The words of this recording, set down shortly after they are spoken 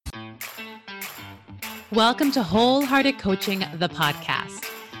Welcome to Wholehearted Coaching, the podcast.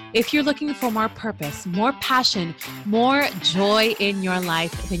 If you're looking for more purpose, more passion, more joy in your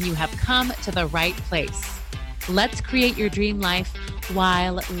life, then you have come to the right place. Let's create your dream life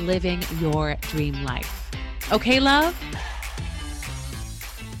while living your dream life. Okay, love?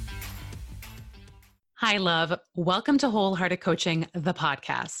 Hi, love. Welcome to Wholehearted Coaching, the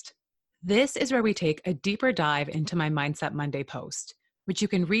podcast. This is where we take a deeper dive into my Mindset Monday post, which you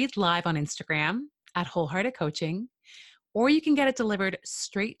can read live on Instagram at Wholehearted Coaching, or you can get it delivered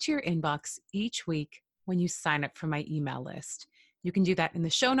straight to your inbox each week when you sign up for my email list. You can do that in the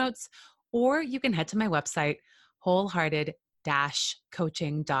show notes, or you can head to my website,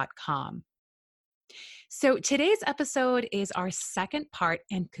 wholehearted-coaching.com. So today's episode is our second part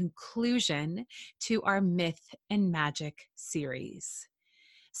and conclusion to our Myth and Magic series.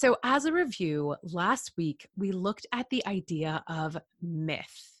 So as a review, last week we looked at the idea of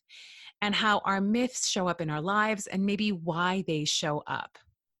myth and how our myths show up in our lives and maybe why they show up.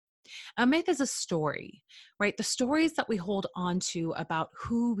 A myth is a story, right? The stories that we hold on to about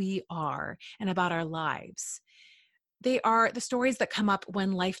who we are and about our lives. They are the stories that come up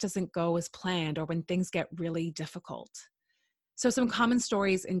when life doesn't go as planned or when things get really difficult. So some common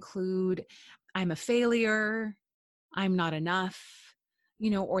stories include, I'm a failure, I'm not enough,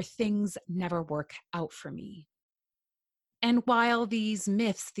 or things never work out for me. And while these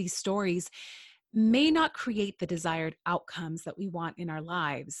myths, these stories, may not create the desired outcomes that we want in our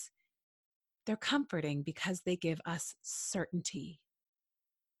lives, they're comforting because they give us certainty.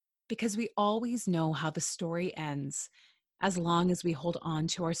 Because we always know how the story ends as long as we hold on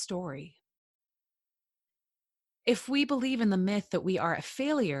to our story. If we believe in the myth that we are a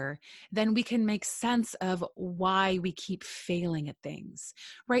failure, then we can make sense of why we keep failing at things,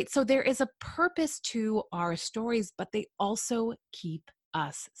 right? So there is a purpose to our stories, but they also keep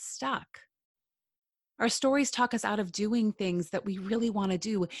us stuck. Our stories talk us out of doing things that we really want to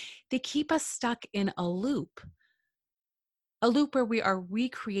do. They keep us stuck in a loop where we are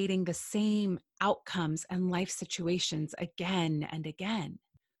recreating the same outcomes and life situations again and again.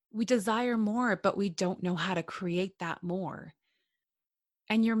 We desire more, but we don't know how to create that more.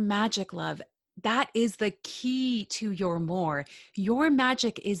 And your magic, love, that is the key to your more. Your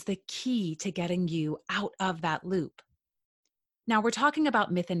magic is the key to getting you out of that loop. Now, we're talking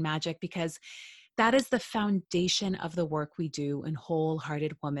about myth and magic because that is the foundation of the work we do in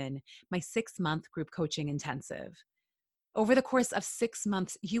Wholehearted Woman, my 6-month group coaching intensive. Over the course of 6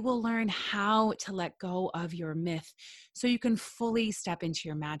 months, you will learn how to let go of your myth so you can fully step into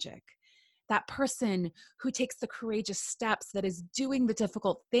your magic. That person who takes the courageous steps, that is doing the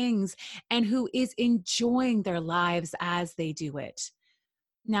difficult things, and who is enjoying their lives as they do it.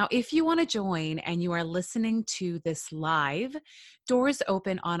 Now, if you want to join and you are listening to this live, doors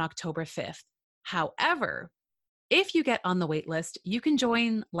open on October 5th. However, if you get on the wait list, you can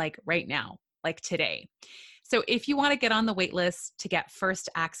join like right now, like today. So if you want to get on the wait list to get first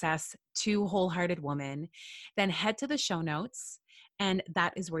access to Wholehearted Woman, then head to the show notes, and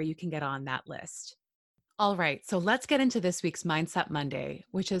that is where you can get on that list. All right, so let's get into this week's Mindset Monday,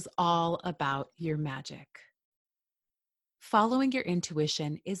 which is all about your magic. Following your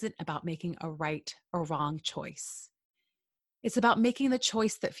intuition isn't about making a right or wrong choice. It's about making the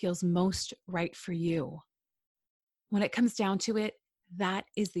choice that feels most right for you. When it comes down to it, that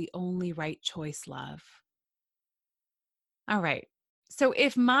is the only right choice, love. All right. So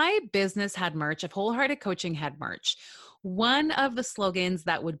if my business had merch, if Wholehearted Coaching had merch, one of the slogans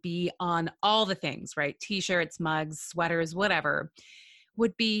that would be on all the things, right? T-shirts, mugs, sweaters, whatever,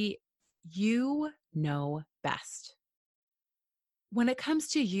 would be, you know best. When it comes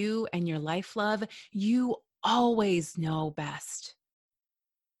to you and your life, love, you always know best.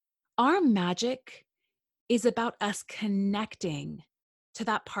 Our magic is about us connecting to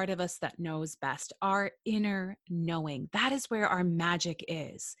that part of us that knows best, our inner knowing. That is where our magic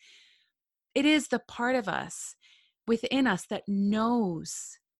is. It is the part of us within us that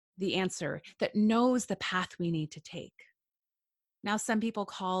knows the answer, that knows the path we need to take. Now, some people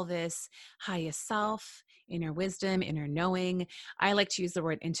call this highest self, inner wisdom, inner knowing. I like to use the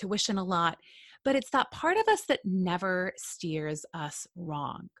word intuition a lot, but it's that part of us that never steers us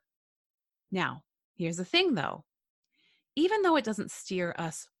wrong. Now, here's the thing though. Even though it doesn't steer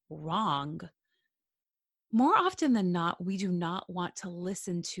us wrong, more often than not, we do not want to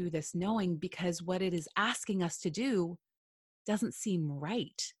listen to this knowing because what it is asking us to do doesn't seem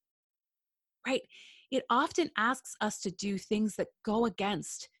right. Right? It often asks us to do things that go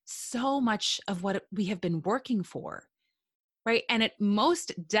against so much of what we have been working for, right? And it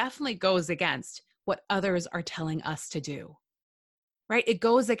most definitely goes against what others are telling us to do, right? It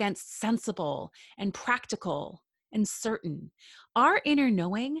goes against sensible and practical and certain. Our inner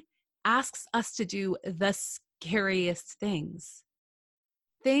knowing asks us to do the scariest things,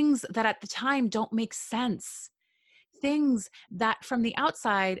 things that at the time don't make sense, things that from the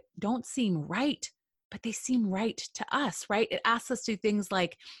outside don't seem right, but they seem right to us, right? It asks us to do things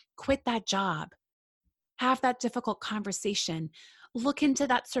like quit that job, have that difficult conversation, look into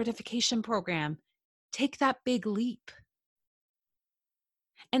that certification program, take that big leap.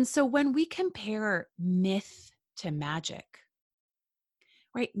 And so when we compare myth to magic,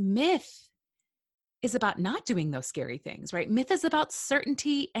 right? Myth is about not doing those scary things, right? Myth is about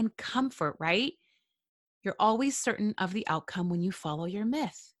certainty and comfort, right? You're always certain of the outcome when you follow your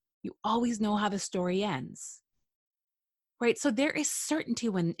myth. You always know how the story ends, right? So there is certainty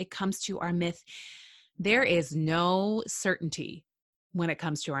when it comes to our myth. There is no certainty when it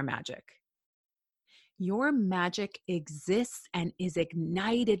comes to our magic. Your magic exists and is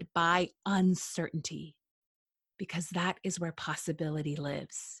ignited by uncertainty because that is where possibility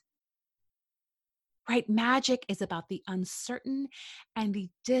lives. Right? Magic is about the uncertain and the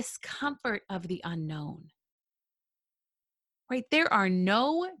discomfort of the unknown. Right? There are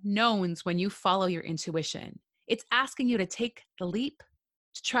no knowns when you follow your intuition. It's asking you to take the leap,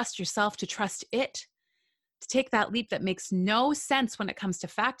 to trust yourself, to trust it, to take that leap that makes no sense when it comes to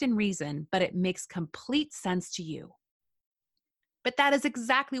fact and reason, but it makes complete sense to you. But that is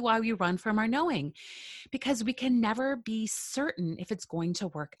exactly why we run from our knowing, because we can never be certain if it's going to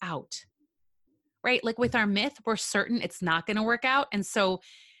work out. Right? Like with our myth, we're certain it's not going to work out. And so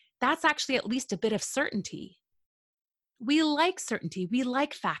that's actually at least a bit of certainty. We like certainty. We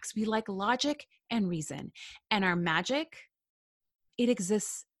like facts. We like logic and reason. And our magic, it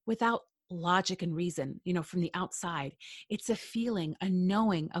exists without logic and reason, from the outside. It's a feeling, a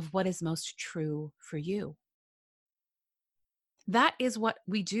knowing of what is most true for you. That is what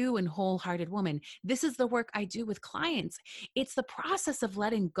we do in Wholehearted Woman. This is the work I do with clients. It's the process of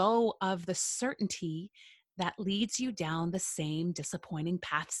letting go of the certainty that leads you down the same disappointing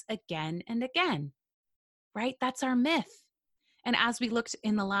paths again and again, right? That's our myth. And as we looked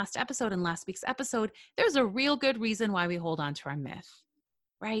in the last episode, in last week's episode, there's a real good reason why we hold on to our myth,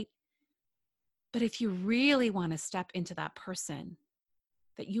 right? But if you really want to step into that person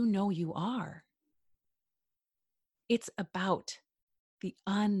that you are, it's about the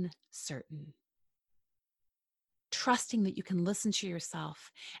uncertain. Trusting that you can listen to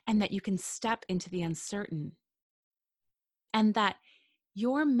yourself and that you can step into the uncertain. And that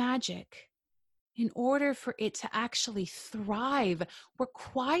your magic, in order for it to actually thrive,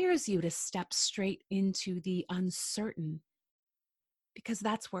 requires you to step straight into the uncertain. Because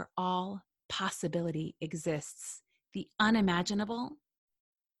that's where all possibility exists. The unimaginable,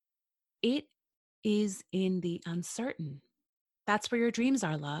 it is in the uncertain. That's where your dreams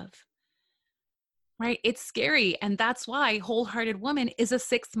are, love. Right? It's scary. And that's why Wholehearted Woman is a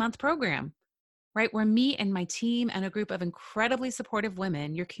 6-month program, right? Where me and my team and a group of incredibly supportive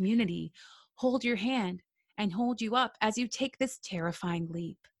women, your community, hold your hand and hold you up as you take this terrifying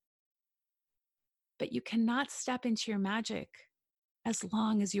leap. But you cannot step into your magic as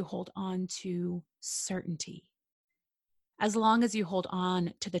long as you hold on to certainty, as long as you hold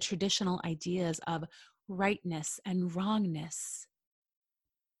on to the traditional ideas of rightness and wrongness.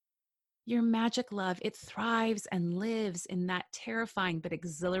 Your magic, love, it thrives and lives in that terrifying but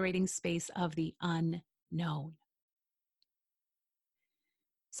exhilarating space of the unknown.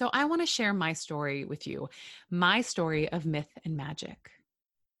 So I want to share my story with you, my story of myth and magic.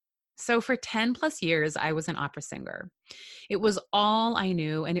 So for 10 plus years, I was an opera singer. It was all I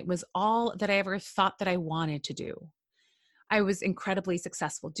knew, and it was all that I ever thought that I wanted to do. I was incredibly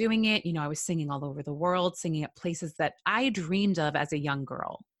successful doing it. I was singing all over the world, singing at places that I dreamed of as a young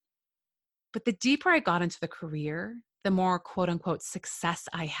girl. But the deeper I got into the career, the more quote unquote success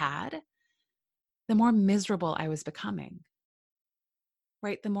I had, the more miserable I was becoming,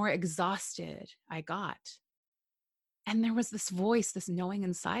 right? The more exhausted I got. And there was this voice, this knowing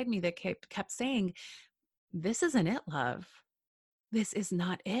inside me that kept saying, this isn't it, love. This is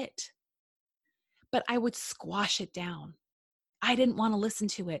not it. But I would squash it down. I didn't want to listen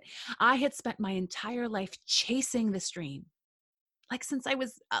to it. I had spent my entire life chasing this dream. Like since I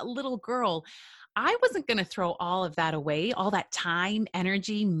was a little girl, I wasn't going to throw all of that away, all that time,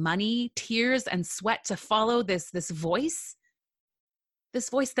 energy, money, tears, and sweat to follow this voice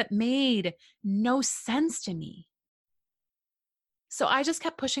that made no sense to me. So I just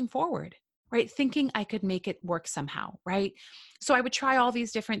kept pushing forward, right? Thinking I could make it work somehow, right? So I would try all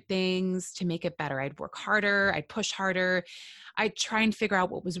these different things to make it better. I'd work harder, I'd push harder, I'd try and figure out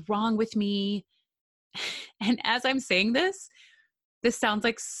what was wrong with me. And as I'm saying this, This sounds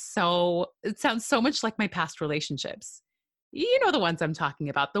like it sounds so much like my past relationships. You know the ones I'm talking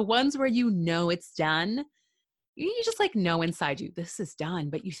about, the ones where you know it's done. You just like know inside you, this is done,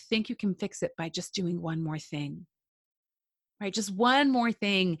 but you think you can fix it by just doing one more thing, right? Just one more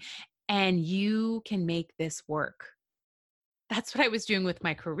thing, and you can make this work. That's what I was doing with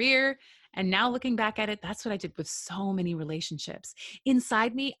my career. And now looking back at it, that's what I did with so many relationships.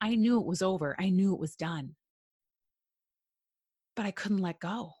 Inside me, I knew it was over, I knew it was done, but I couldn't let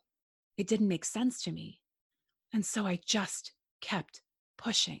go. It didn't make sense to me. And so I just kept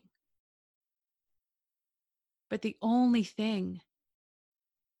pushing. But the only thing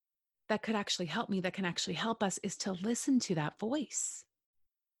that could actually help me, that can actually help us, is to listen to that voice.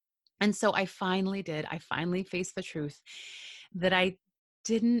 And so I finally did. I finally faced the truth that I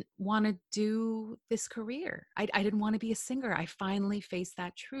didn't want to do this career. I didn't want to be a singer. I finally faced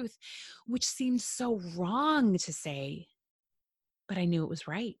that truth, which seemed so wrong to say, but I knew it was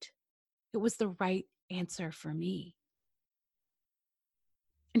right. It was the right answer for me.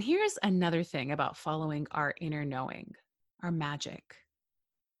 And here's another thing about following our inner knowing, our magic.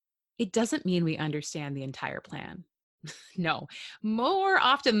 It doesn't mean we understand the entire plan. No, more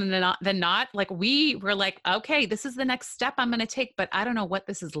often than not, like we were like, okay, this is the next step I'm going to take, but I don't know what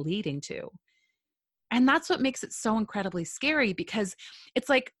this is leading to. And that's what makes it so incredibly scary, because it's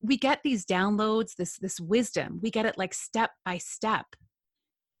like we get these downloads, this wisdom, we get it like step by step.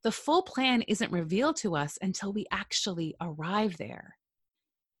 The full plan isn't revealed to us until we actually arrive there.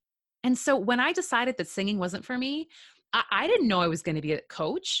 And so when I decided that singing wasn't for me, I didn't know I was going to be a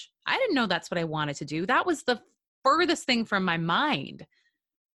coach. I didn't know that's what I wanted to do. That was the furthest thing from my mind.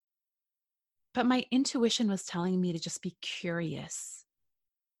 But my intuition was telling me to just be curious,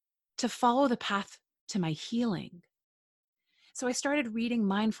 to follow the path to my healing. So I started reading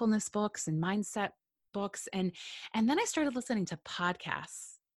mindfulness books and mindset books, and then I started listening to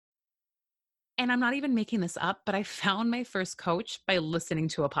podcasts. And I'm not even making this up, but I found my first coach by listening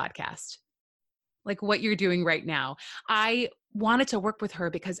to a podcast, like what you're doing right now. I wanted to work with her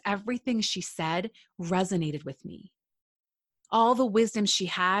because everything she said resonated with me. All the wisdom she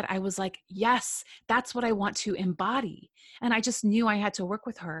had, I was like, yes, that's what I want to embody. And I just knew I had to work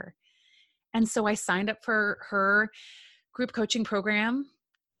with her. And so I signed up for her group coaching program,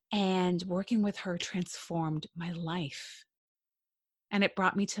 and working with her transformed my life. And it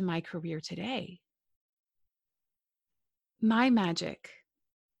brought me to my career today. My magic,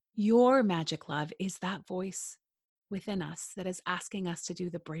 your magic, love, is that voice within us that is asking us to do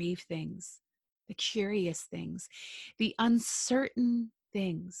the brave things, the curious things, the uncertain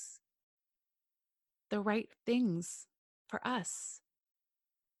things, the right things for us.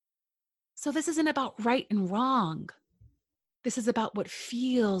 So this isn't about right and wrong. This is about what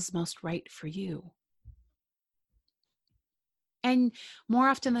feels most right for you. And more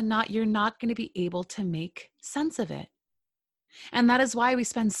often than not, you're not going to be able to make sense of it. And that is why we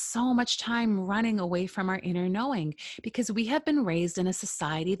spend so much time running away from our inner knowing, because we have been raised in a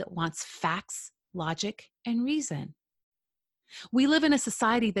society that wants facts, logic, and reason. We live in a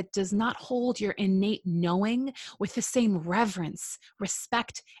society that does not hold your innate knowing with the same reverence,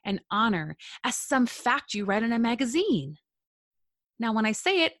 respect, and honor as some fact you read in a magazine. Now, when I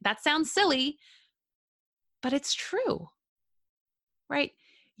say it, that sounds silly, but it's true, right?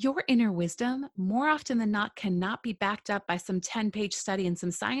 Your inner wisdom, more often than not, cannot be backed up by some 10-page study in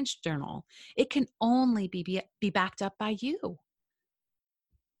some science journal. It can only be backed up by you.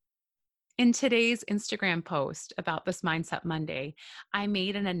 In today's Instagram post about this Mindset Monday, I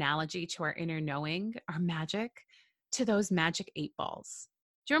made an analogy to our inner knowing, our magic, to those magic 8 balls.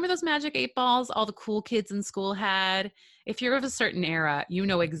 Do you remember those magic 8 balls all the cool kids in school had? If you're of a certain era, you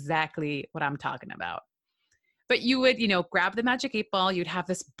know exactly what I'm talking about. But you would, grab the magic 8 ball, you'd have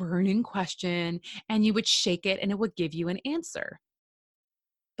this burning question, and you would shake it and it would give you an answer.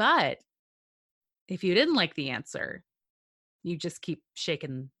 But if you didn't like the answer, you just keep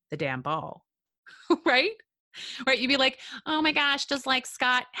shaking the damn ball, right? Right? You'd be like, oh my gosh, does like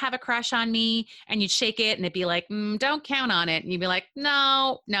Scott have a crush on me? And you'd shake it and it'd be like, don't count on it. And you'd be like,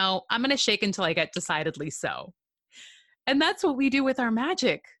 no, I'm going to shake until I get decidedly so. And that's what we do with our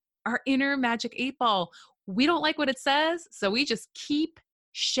magic, our inner magic 8 ball. We don't like what it says, so we just keep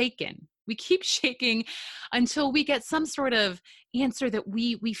shaking. We keep shaking until we get some sort of answer that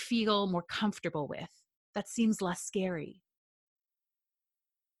we feel more comfortable with, that seems less scary.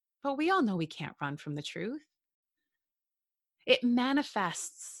 But we all know we can't run from the truth. It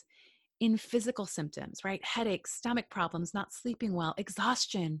manifests in physical symptoms, right? Headaches, stomach problems, not sleeping well,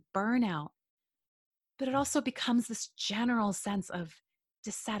 exhaustion, burnout. But it also becomes this general sense of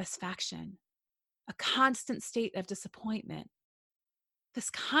dissatisfaction, a constant state of disappointment. this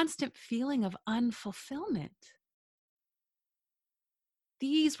constant feeling of unfulfillment.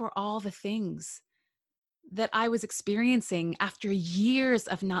 These were all the things that I was experiencing after years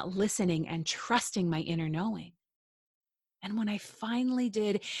of not listening and trusting my inner knowing. And when I finally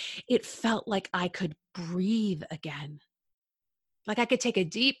did, it felt like I could breathe again, like I could take a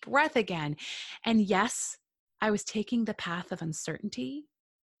deep breath again. And yes, I was taking the path of uncertainty,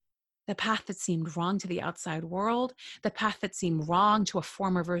 the path that seemed wrong to the outside world, the path that seemed wrong to a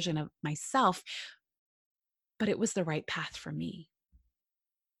former version of myself, but it was the right path for me.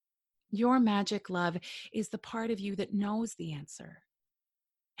 Your magic, love, is the part of you that knows the answer.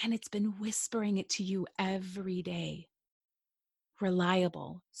 And it's been whispering it to you every day.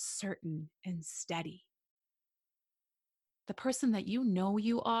 Reliable, certain, and steady. The person that you know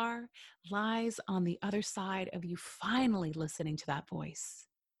you are lies on the other side of you finally listening to that voice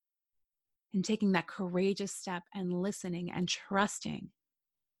and taking that courageous step and listening and trusting.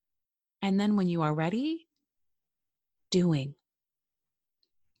 And then when you are ready, doing.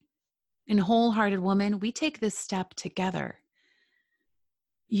 In Wholehearted Woman, we take this step together.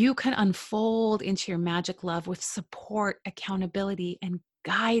 You can unfold into your magic, love, with support, accountability, and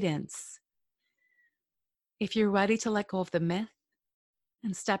guidance. If you're ready to let go of the myth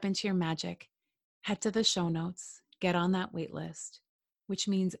and step into your magic, head to the show notes, get on that wait list, which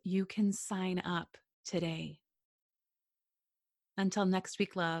means you can sign up today. Until next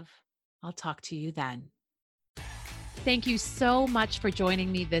week, love, I'll talk to you then. Thank you so much for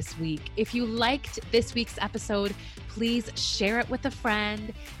joining me this week. If you liked this week's episode, please share it with a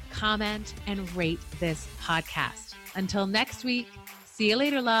friend, comment, and rate this podcast. Until next week, see you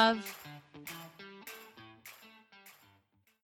later, love.